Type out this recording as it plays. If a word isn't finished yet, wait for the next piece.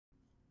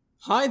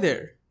Hi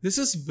there, this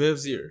is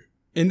Vivs here.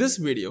 In this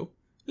video,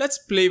 let's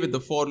play with the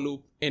for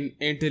loop in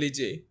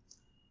IntelliJ.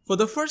 For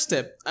the first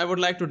step, I would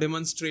like to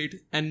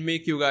demonstrate and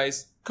make you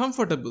guys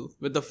comfortable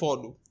with the for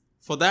loop.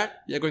 For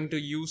that, we are going to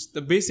use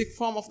the basic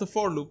form of the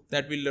for loop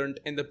that we learned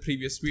in the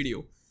previous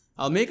video.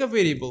 I'll make a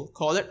variable,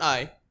 call it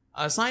I,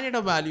 assign it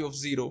a value of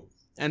 0,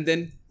 and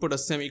then put a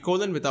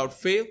semicolon without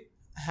fail,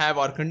 have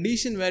our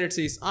condition where it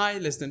says I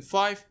less than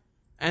 5,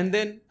 and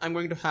then I'm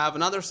going to have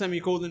another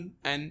semicolon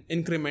and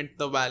increment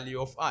the value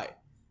of I.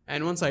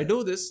 And once I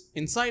do this,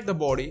 inside the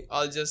body,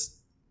 I'll just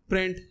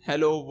print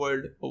hello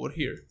world over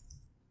here.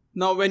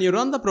 Now when you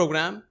run the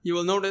program, you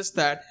will notice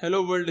that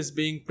hello world is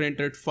being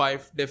printed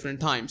 5 different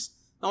times.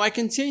 Now I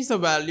can change the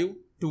value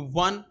to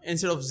 1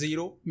 instead of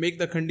 0, make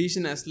the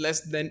condition as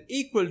less than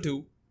equal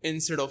to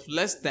instead of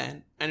less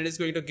than, and it is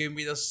going to give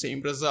me the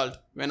same result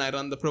when I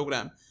run the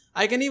program.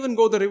 I can even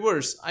go the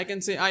reverse. I can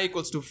say I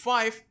equals to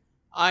 5,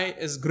 I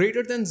is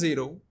greater than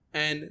 0,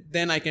 and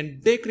then I can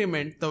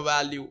decrement the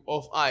value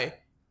of I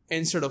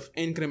instead of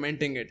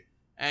incrementing it,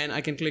 and I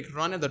can click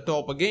run at the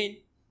top again,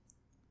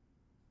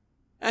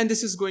 and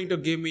this is going to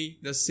give me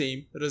the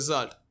same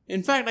result.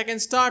 In fact, I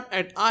can start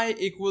at I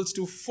equals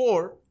to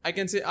 4, I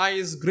can say I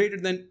is greater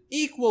than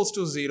equals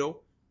to 0,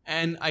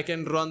 and I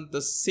can run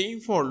the same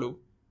for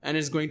loop and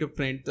it's going to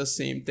print the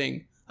same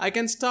thing. I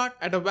can start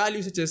at a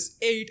value such as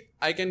 8,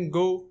 I can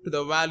go to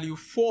the value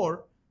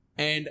 4,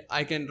 and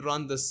I can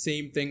run the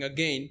same thing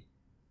again,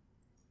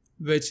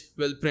 which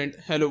will print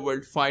hello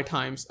world 5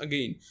 times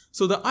again.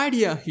 So the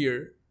idea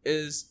here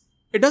is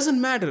it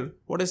doesn't matter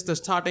what is the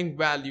starting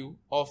value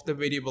of the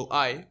variable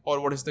I or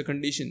what is the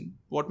condition.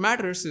 What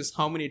matters is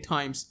how many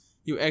times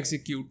you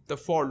execute the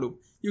for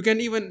loop. You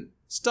can even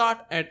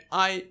start at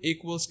I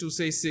equals to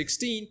say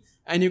 16,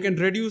 and you can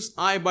reduce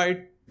I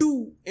by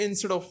 2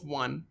 instead of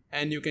 1,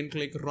 and you can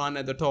click run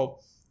at the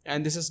top,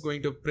 and this is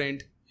going to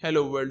print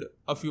hello world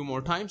a few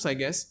more times, I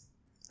guess.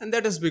 And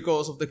that is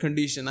because of the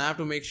condition. I have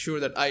to make sure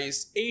that I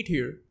is 8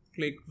 here,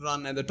 click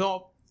run at the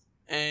top,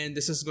 and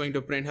this is going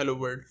to print hello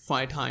world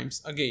 5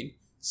 times again.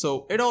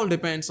 So it all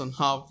depends on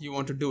how you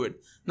want to do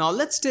it. Now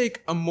let's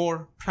take a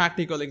more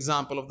practical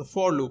example of the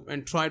for loop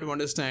and try to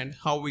understand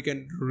how we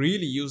can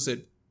really use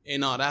it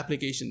in our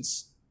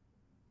applications.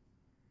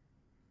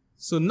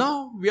 So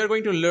now we are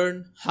going to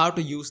learn how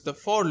to use the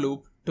for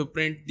loop to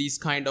print these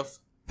kind of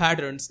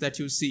patterns that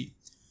you see.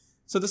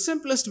 So the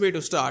simplest way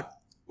to start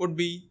would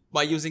be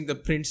by using the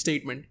print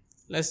statement.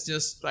 Let's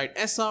just write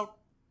S out,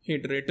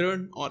 hit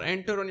return or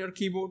enter on your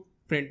keyboard,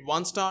 print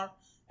 1 star,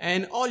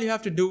 and all you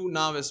have to do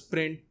now is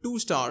print 2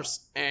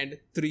 stars and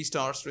 3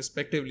 stars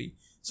respectively.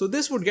 So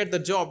this would get the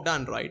job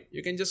done, right?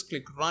 You can just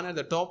click run at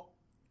the top,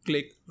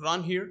 click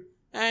run here,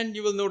 and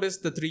you will notice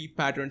the 3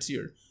 patterns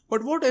here.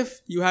 But what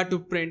if you had to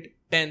print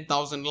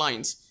 10,000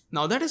 lines?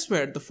 Now that is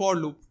where the for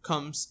loop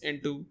comes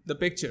into the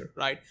picture,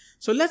 right?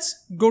 So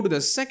let's go to the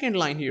second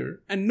line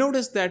here and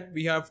notice that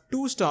we have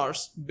 2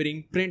 stars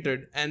being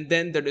printed, and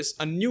then there is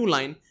a new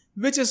line,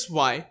 which is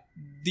why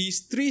these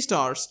 3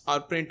 stars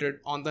are printed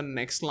on the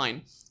next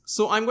line.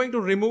 So I'm going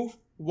to remove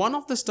one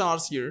of the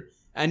stars here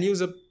and use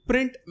a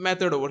print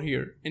method over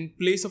here. In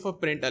place of a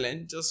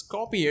println, just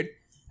copy it,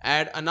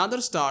 add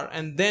another star,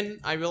 and then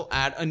I will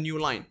add a new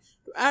line.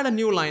 To add a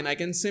new line, I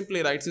can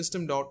simply write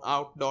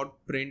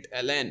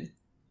system.out.println.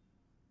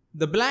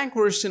 The blank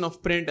version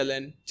of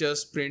println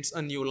just prints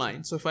a new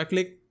line. So if I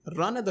click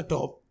run at the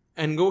top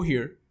and go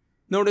here,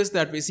 notice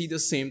that we see the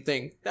same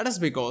thing. That is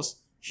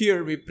because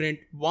here we print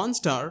 1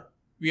 star,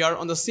 we are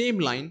on the same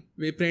line,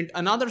 we print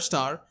another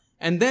star,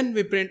 and then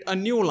we print a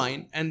new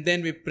line, and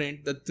then we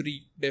print the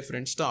 3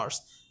 different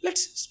stars.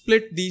 Let's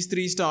split these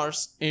 3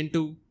 stars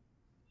into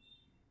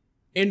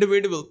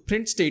individual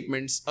print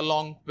statements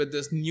along with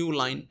this new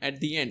line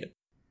at the end.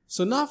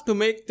 So now to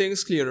make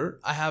things clearer,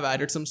 I have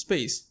added some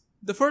space.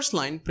 The first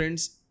line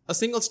prints a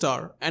single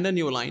star and a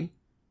new line.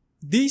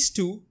 These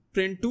 2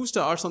 print 2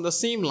 stars on the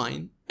same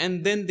line,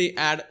 and then they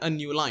add a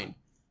new line.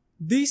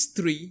 These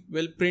 3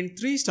 will print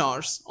 3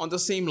 stars on the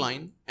same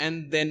line,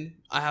 and then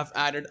I have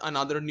added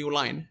another new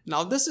line.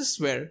 Now this is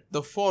where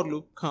the for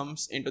loop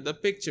comes into the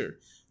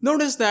picture.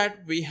 Notice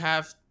that we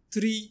have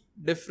 3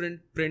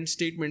 different print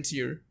statements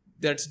here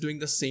that's doing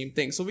the same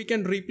thing. So we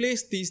can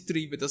replace these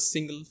 3 with a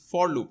single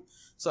for loop.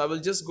 So I will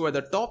just go at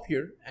the top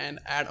here and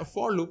add a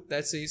for loop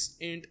that says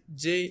int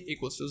j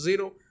equals to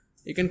 0.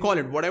 You can call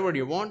it whatever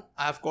you want.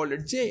 I have called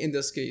it j in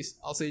this case.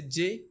 I'll say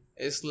j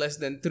is less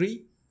than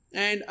 3,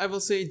 and I will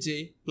say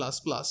j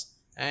plus plus.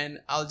 And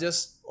I'll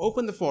just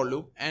open the for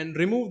loop and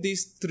remove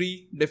these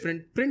 3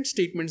 different print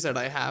statements that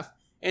I have.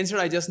 Instead,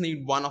 I just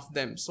need one of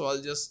them. So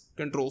I'll just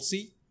Control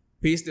C,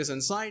 paste this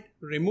inside,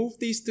 remove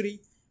these 3,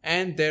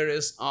 and there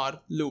is our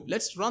loop.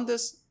 Let's run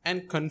this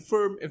and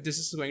confirm if this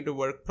is going to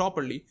work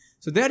properly.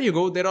 So there you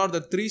go, there are the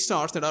 3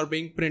 stars that are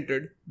being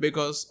printed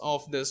because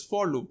of this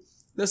for loop.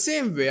 The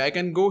same way I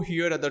can go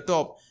here at the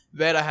top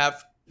where I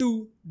have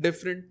 2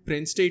 different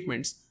print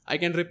statements. I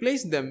can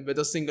replace them with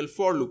a single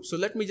for loop. So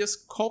let me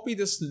just copy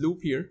this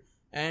loop here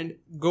and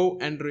go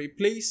and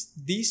replace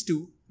these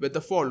 2 with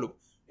the for loop.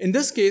 In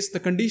this case,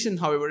 the condition,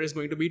 however, is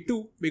going to be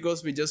 2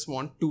 because we just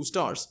want 2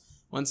 stars.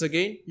 Once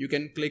again, you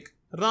can click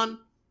run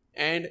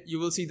and you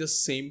will see the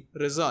same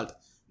result.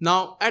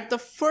 Now, at the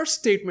first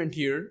statement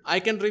here, I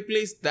can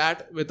replace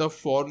that with a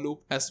for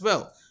loop as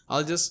well.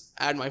 I'll just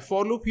add my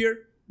for loop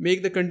here,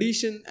 make the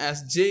condition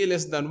as j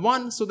less than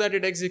 1 so that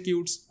it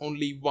executes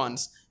only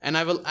once, and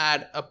I will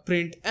add a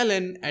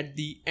println at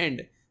the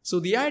end. So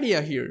the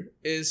idea here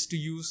is to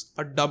use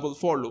a double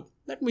for loop.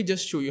 Let me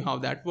just show you how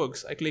that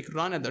works. I click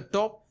run at the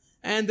top,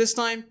 and this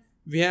time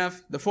we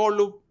have the for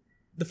loop,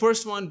 the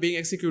first one being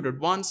executed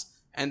once,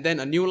 and then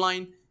a new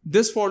line,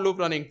 this for loop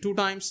running 2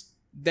 times,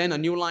 then a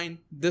new line,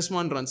 this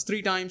one runs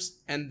 3 times,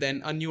 and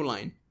then a new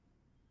line.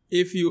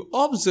 If you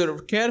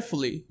observe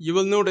carefully, you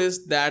will notice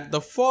that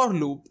the for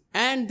loop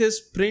and this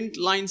print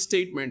line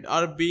statement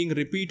are being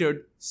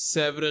repeated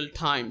several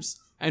times.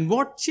 And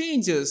what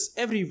changes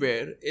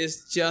everywhere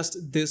is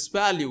just this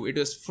value. It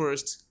was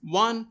first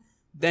 1,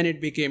 then it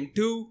became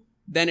 2,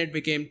 then it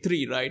became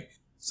 3, right?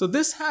 So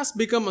this has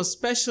become a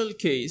special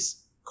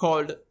case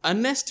called a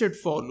nested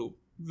for loop.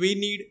 We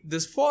need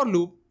this for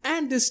loop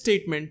and this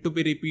statement to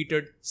be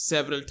repeated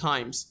several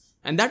times.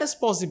 And that is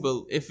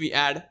possible if we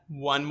add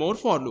one more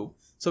for loop.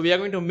 So we are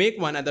going to make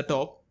one at the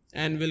top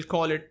and we'll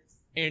call it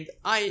int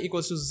I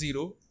equals to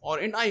 0 or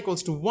int I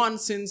equals to 1,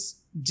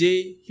 since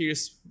j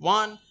here's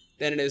 1,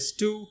 then it is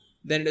 2,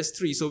 then it is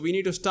 3. So we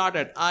need to start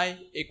at I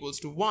equals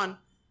to 1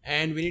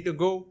 and we need to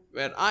go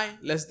where I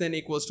less than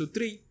equals to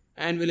 3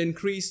 and will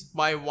increase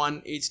by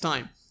 1 each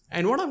time.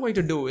 And what I'm going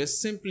to do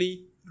is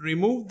simply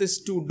remove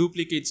these 2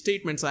 duplicate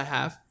statements I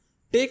have,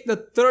 take the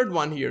third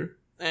one here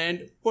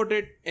and put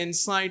it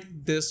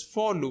inside this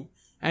for loop.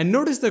 And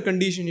notice the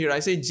condition here. I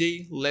say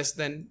j less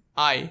than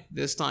I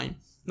this time.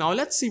 Now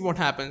let's see what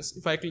happens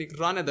if I click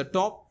run at the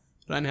top,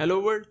 run hello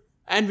world,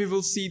 and we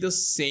will see the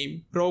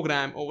same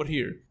program over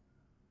here.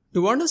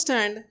 To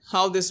understand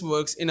how this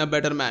works in a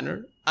better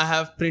manner, I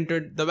have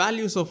printed the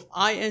values of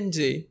I and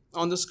j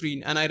on the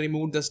screen and I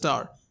removed the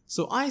star.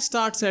 So I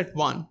starts at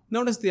 1.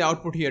 Notice the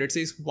output here, it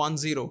says 1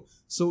 0.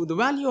 So the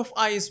value of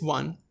I is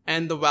 1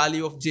 and the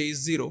value of j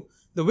is 0.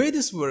 The way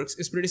this works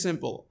is pretty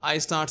simple. I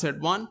starts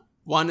at 1,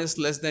 1 is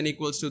less than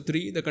equals to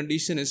 3, the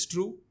condition is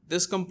true.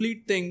 This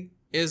complete thing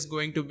is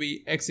going to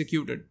be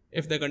executed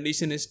if the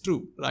condition is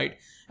true, right?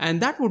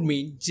 And that would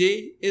mean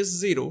j is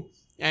 0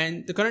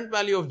 and the current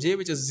value of j,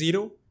 which is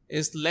 0,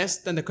 is less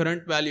than the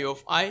current value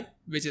of I,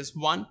 which is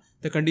 1.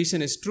 The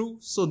condition is true.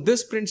 So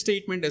this print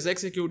statement is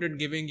executed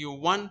giving you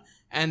 1,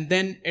 and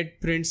then it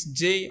prints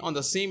j on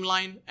the same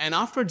line, and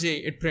after j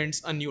it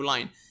prints a new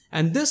line.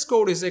 And this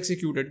code is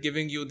executed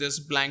giving you this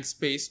blank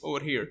space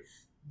over here.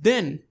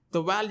 Then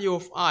the value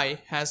of I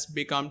has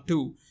become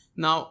 2.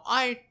 Now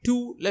I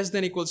 2 less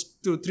than equals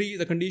to 3,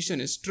 the condition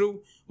is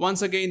true.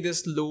 Once again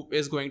this loop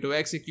is going to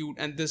execute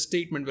and this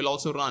statement will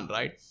also run,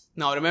 right?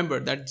 Now remember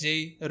that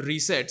j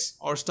resets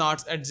or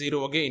starts at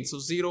 0 again. So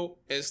 0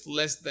 is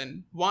less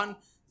than 1,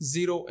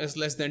 0 is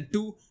less than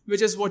 2,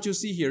 which is what you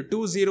see here,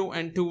 2 0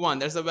 and 2 1.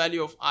 That's the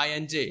value of I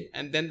and j,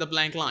 and then the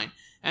blank line.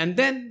 And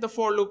then the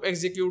for loop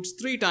executes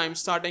 3 times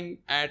starting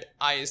at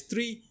I is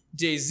 3,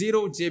 j is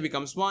 0, j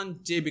becomes 1,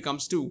 j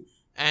becomes 2.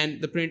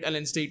 And the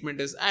println statement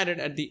is added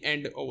at the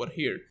end over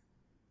here.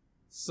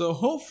 So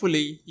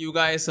hopefully you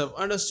guys have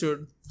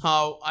understood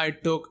how I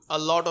took a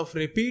lot of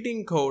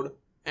repeating code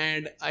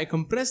and I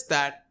compressed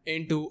that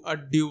into a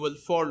dual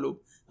for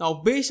loop. Now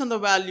based on the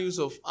values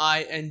of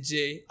I and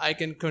j, I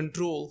can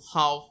control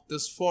how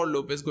this for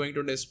loop is going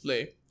to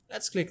display.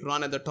 Let's click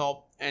run at the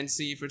top and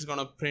see if it's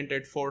gonna print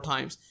it 4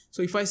 times.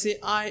 So if I say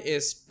I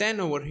is 10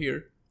 over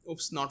here,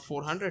 oops, not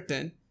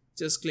 410,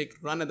 just click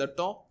run at the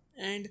top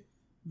and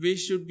we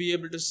should be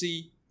able to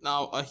see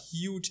now a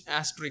huge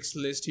asterisk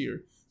list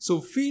here.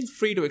 So feel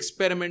free to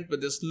experiment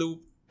with this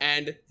loop,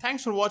 and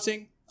thanks for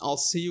watching. I'll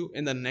see you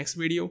in the next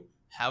video.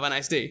 Have a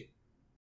nice day.